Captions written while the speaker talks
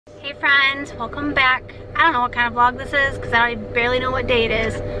Hey friends, welcome back. I don't know what kind of vlog this is because I barely know what day it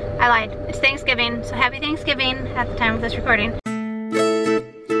is. I lied. It's Thanksgiving, so happy Thanksgiving at the time of this recording.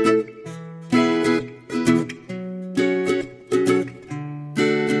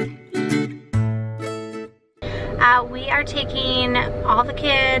 We are taking all the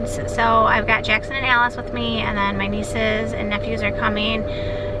kids, so I've got Jackson and Alice with me, and then my nieces and nephews are coming,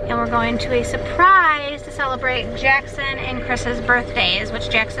 and we're going to a surprise to celebrate Jackson and Chris's birthdays, which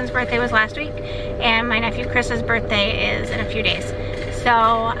Jackson's birthday was last week, and my nephew Chris's birthday is in a few days. So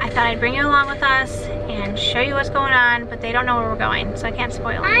I thought I'd bring you along with us and show you what's going on, but they don't know where we're going, so I can't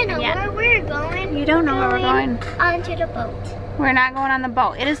spoil anything yet. I know where we're going. You don't know where we're going? Onto the boat. We're not going on the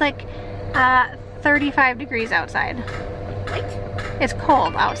boat. It is like 35 degrees outside. What? It's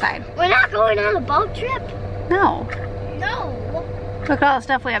cold outside. We're not going on a boat trip? No. No. Look at all the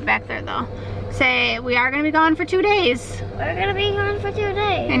stuff we have back there though. Say, we are going to be gone for 2 days. We're going to be gone for 2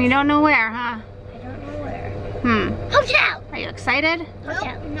 days. And you don't know where, huh? I don't know where. Hotel! Are you excited?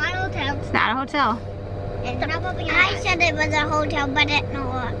 Hotel. Nope, not a hotel. It's not a hotel. I said it was a hotel, but it's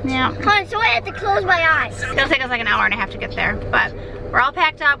not. Yeah. Come on, so I have to close my eyes. It'll take us like an hour and a half to get there, but we're all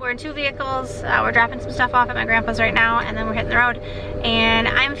packed up. We're in 2 vehicles. We're dropping some stuff off at my grandpa's right now, and then we're hitting the road. And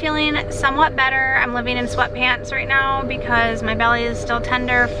I'm feeling somewhat better. I'm living in sweatpants right now because my belly is still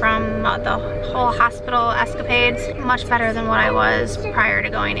tender from the whole hospital escapades. Much better than what I was prior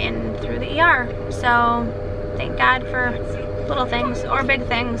to going in through the ER. So thank God for little things or big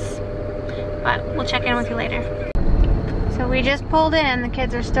things. But we'll check in with you later. So we just pulled in. The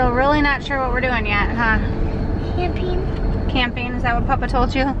kids are still really not sure what we're doing yet, huh? Camping. Camping, is that what Papa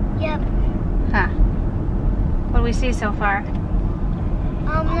told you? Yep. Huh. What do we see so far?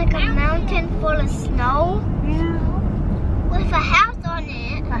 Like a mountain full of snow. Yeah. With a house on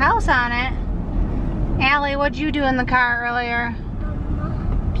it. A house on it? Allie, what'd you do in the car earlier?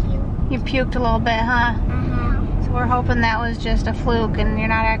 Puke. You puked a little bit, huh? So we're hoping that was just a fluke and you're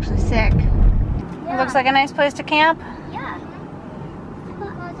not actually sick. Yeah. It looks like a nice place to camp. Yeah.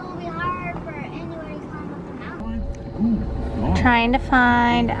 It'll be hard for anyone to climb up the mountain. Trying to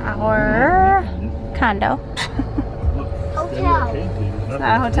find our condo. Hotel. It's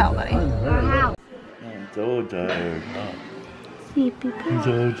not a hotel, buddy. Our house. I'm so tired. Sleepy I'm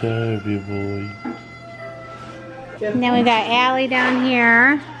so tired, big boy. And then we got Allie down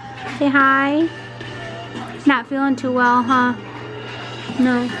here. Say hi. Not feeling too well, huh?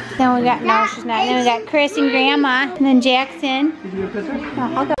 No. Then we got, no, she's not. Then we got Chris and Grandma. And then Jackson.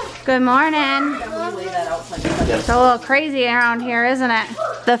 Oh, I'll go. Good morning. It's a little crazy around here, isn't it?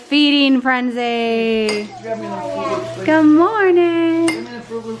 The feeding frenzy. Good morning.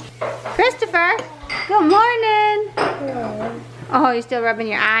 Christopher. Good morning. Oh, you're still rubbing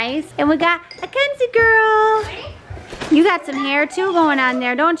your eyes? And we got a Kenzie girl. You got some hair too going on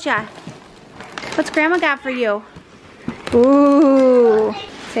there, don't ya? What's Grandma got for you? Ooh.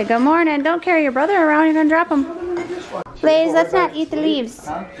 Say good morning. Don't carry your brother around. You're going to drop him. Blaze, let's not eat the leaves.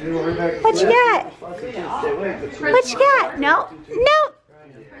 What you got? What you got? No. No.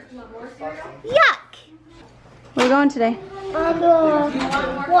 Yuck. Where are we going today?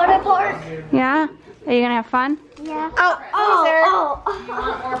 The water park. Yeah? Are you going to have fun? Yeah. Oh,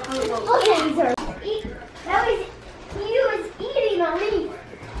 Look at he was eating a leaf.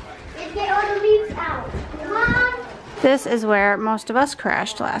 Get all the leaves out. Mom. This is where most of us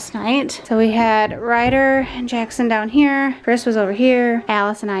crashed last night. So we had Ryder and Jackson down here. Chris was over here.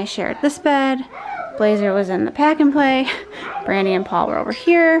 Alice and I shared this bed. Blazer was in the pack and play. Brandy and Paul were over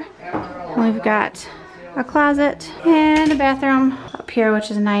here. And we've got a closet and a bathroom up here,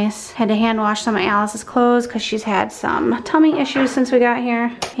 which is nice. Had to hand wash some of Alice's clothes because she's had some tummy issues since we got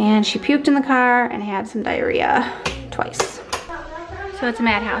here. And she puked in the car and had some diarrhea twice. So it's a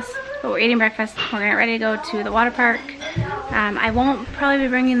madhouse. But we're eating breakfast. We're getting ready to go to the water park. I won't probably be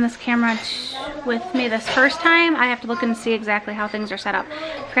bringing this camera with me this first time. I have to look and see exactly how things are set up.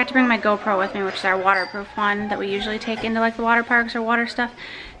 I forgot to bring my GoPro with me, which is our waterproof one that we usually take into like the water parks or water stuff.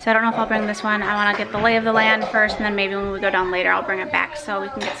 So I don't know if I'll bring this one. I want to get the lay of the land first, and then maybe when we go down later I'll bring it back so we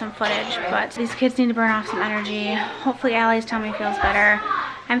can get some footage. But these kids need to burn off some energy. Hopefully Allie's tummy feels better.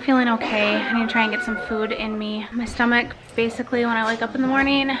 I'm feeling okay. I need to try and get some food in me. My stomach, basically when I wake up in the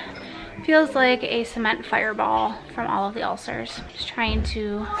morning, feels like a cement fireball from all of the ulcers. Just trying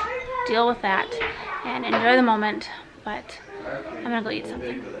to deal with that and enjoy the moment, but I'm gonna go eat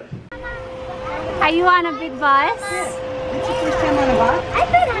something. Are you on a big bus? It's your first time on a bus? I've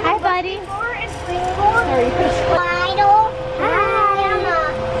been on Hi, buddy. Sorry, you could have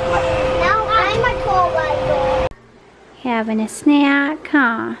Now I'm a tour guide. Having a snack,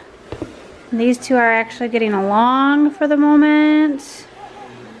 huh? These two are actually getting along for the moment.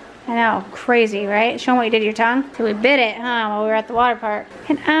 I know, crazy, right? Show 'em what you did to your tongue. So we bit it, huh, while we were at the water park.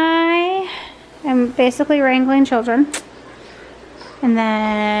 And I am basically wrangling children. And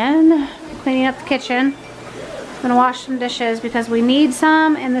then cleaning up the kitchen. I'm gonna wash some dishes because we need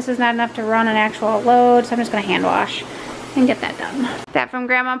some, and this is not enough to run an actual load, so I'm just gonna hand wash and get that done. That from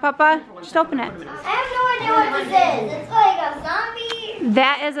Grandma and Papa? Just open it. I have no idea what this is. It's like a zombie.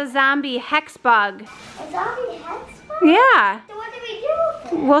 That is a zombie hex bug. A zombie hex bug? Yeah. So what do we do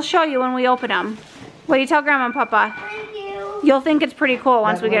with it? We'll show you when we open them. What do you tell Grandma and Papa? Thank you. You'll think it's pretty cool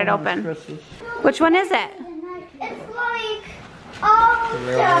once we get it open. Which one is it? It's like,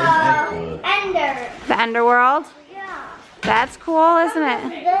 the Ender. The Underworld? Yeah. That's cool, isn't it?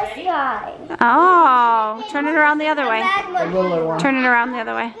 This guy. Oh, turn it around the other way. It Turn it around the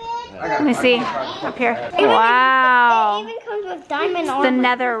other way. Let me see. Up here. Wow. even comes with diamond The armor.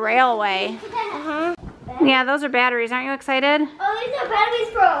 Nether Railway. Uh-huh. Yeah, those are batteries. Aren't you excited? Oh, these are batteries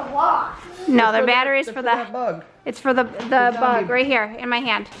for a watch. No, they're batteries for the... bug. It's for the bug right here in my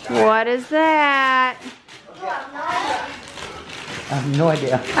hand. What is that? I have no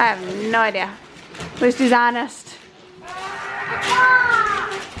idea. I have no idea. At least he's honest.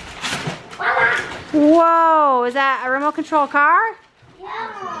 Whoa, is that a remote control car?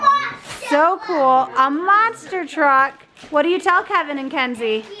 So cool. A monster truck. What do you tell Kevin and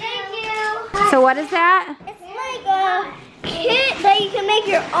Kenzie? Thank you. So what is that? It's like a kit that you can make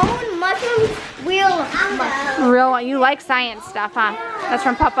your own mushroom wheel. Real, you like science stuff, huh? That's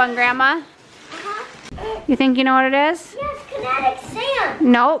from Papa and Grandma? You think you know what it is? Yes, kinetic sand.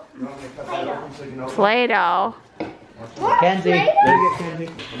 Nope. Play-Doh. Kenzie. Play-Doh? There you go, Kenzie.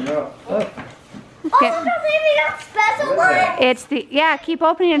 Oh. Oh, does it got special one? It's the, yeah, keep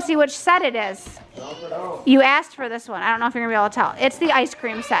opening and see which set it is. You asked for this one. I don't know if you're gonna be able to tell. It's the ice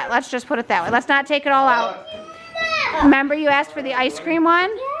cream set. Let's just put it that way. Let's not take it all out. Remember you asked for the ice cream one?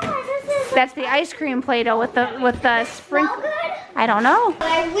 Yeah, this is That's the ice cream Play-Doh with the sprinkle. so good. I don't know.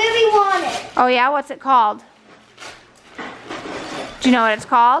 I really want it. Oh yeah, what's it called? Do you know what it's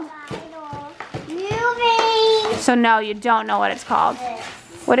called? Moving. So no, you don't know what it's called.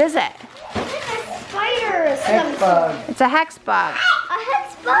 What is it? It's like a spider or Hex something. bug. It's a hex bug. A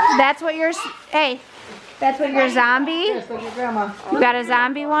hex bug. That's what your, hey, that's what your zombie, Yes, look at Grandma. you got a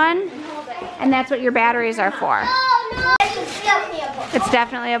zombie one, and that's what your batteries are for. Oh no! It's definitely a book. It's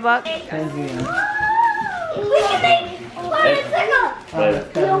definitely a book. Kenzie. We can make. What is it?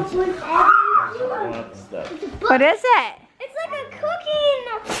 What is it? It's like a cooking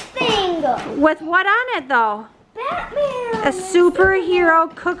thing. With what on it though? Batman. A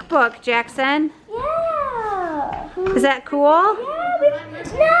superhero cookbook, Jackson. Yeah. Is that cool? Yeah.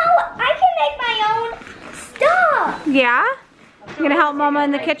 No, I can make my own stuff. Yeah? You gonna help Mama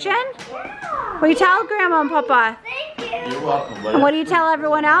in the kitchen? Yeah. What do you tell Grandma and Papa? Thank you. You're welcome, And what do you tell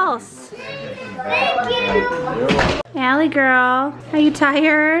everyone else? Thank you. Allie girl, are you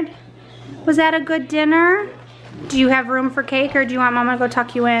tired? Was that a good dinner? Do you have room for cake or do you want Mama to go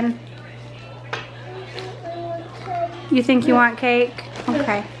tuck you in? You think you want cake?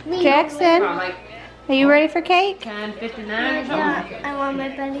 Okay. Jackson, are you ready for cake? I want my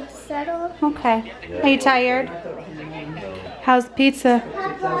belly to settle. Okay. Are you tired? How's the pizza?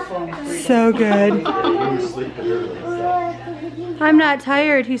 So good. I'm not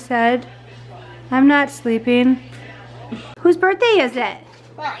tired, he said. I'm not sleeping. Whose birthday is it?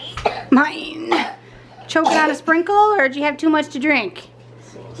 Mine. Choking on a sprinkle or did you have too much to drink?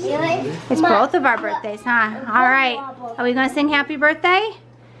 Really? It's both of our birthdays, huh? All right. Are we going to sing happy birthday?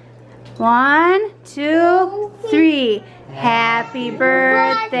 1, 2, 3. Happy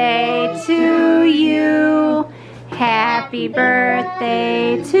birthday to you. Happy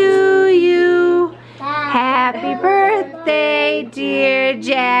birthday to you. Happy birthday, dear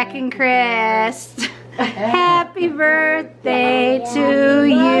Jack and Chris. Happy birthday to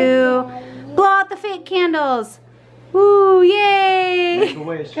you. Blow out the fake candles. Woo, yay. Make a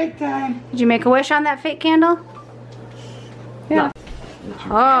wish. Cake time. Did you make a wish on that fake candle? Yeah.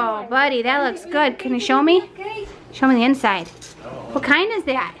 Oh, buddy, that looks good. Can you show me? Show me the inside. What kind is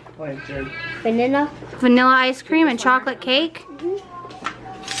that? Vanilla. Vanilla ice cream and chocolate cake?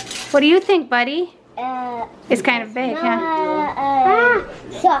 What do you think, buddy? It's kind of big, huh?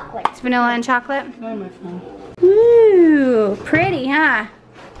 Chocolate. It's vanilla and chocolate? Ooh, pretty, huh?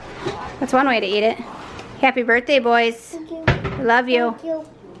 That's one way to eat it. Happy birthday, boys. Thank you. I love you. Thank you.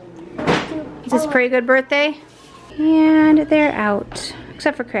 Thank you. Is this a pretty good birthday? And they're out.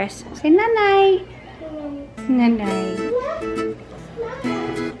 Except for Chris. Say night-night. Night-night.